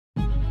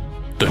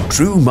the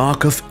true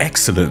mark of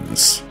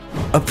excellence.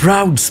 A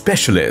proud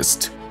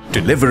specialist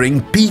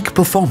delivering peak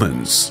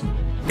performance,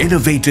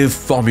 innovative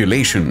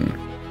formulation,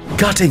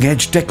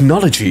 cutting-edge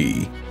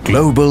technology,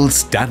 global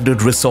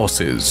standard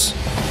resources.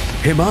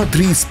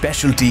 Himadri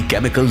Speciality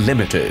Chemical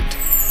Ltd,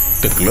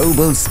 the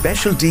global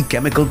specialty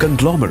chemical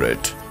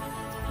conglomerate.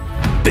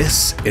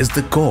 This is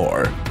the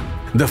core,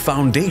 the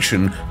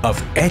foundation of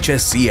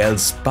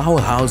HSCL's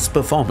powerhouse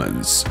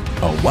performance,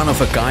 a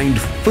one-of-a-kind,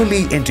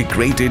 fully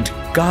integrated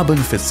carbon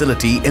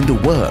facility in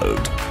the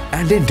world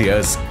and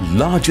India's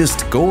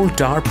largest coal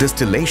tar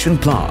distillation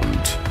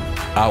plant.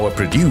 Our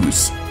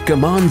produce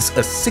commands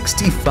a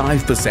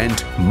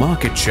 65%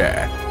 market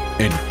share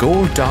in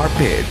coal tar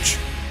pitch,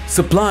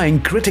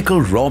 supplying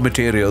critical raw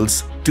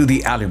materials to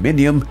the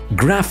aluminium,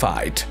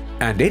 graphite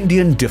and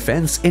Indian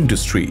defense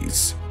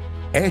industries.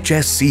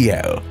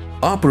 HSCL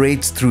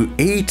operates through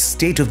 8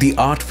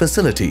 state-of-the-art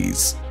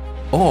facilities,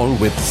 all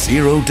with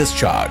zero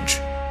discharge.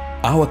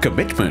 Our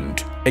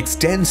commitment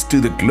extends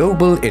to the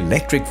global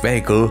electric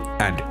vehicle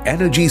and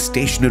energy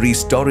stationary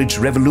storage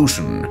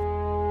revolution.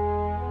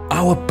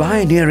 Our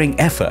pioneering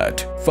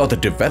effort for the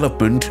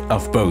development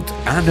of both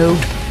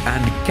anode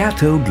and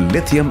cathode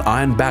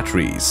lithium-ion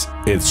batteries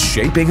is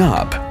shaping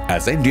up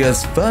as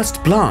India's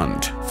first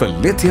plant for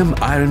lithium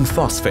iron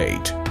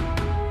phosphate.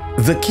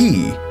 The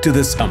key to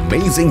this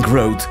amazing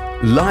growth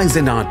lies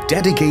in our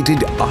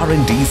dedicated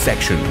R&D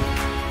section,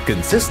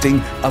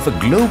 consisting of a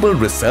global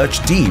research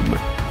team,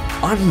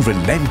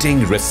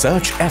 unrelenting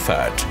research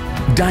effort,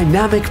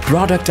 dynamic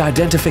product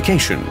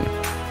identification,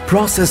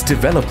 process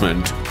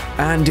development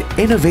and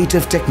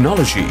innovative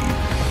technology.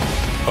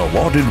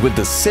 Awarded with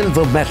the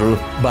silver medal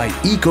by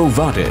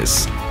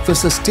EcoVadis for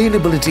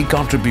sustainability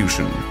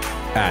contribution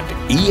and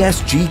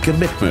ESG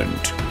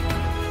commitment,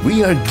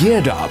 we are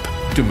geared up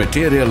to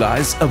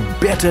materialize a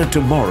better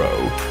tomorrow.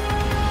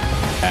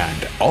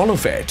 And all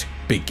of it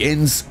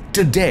begins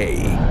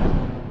today.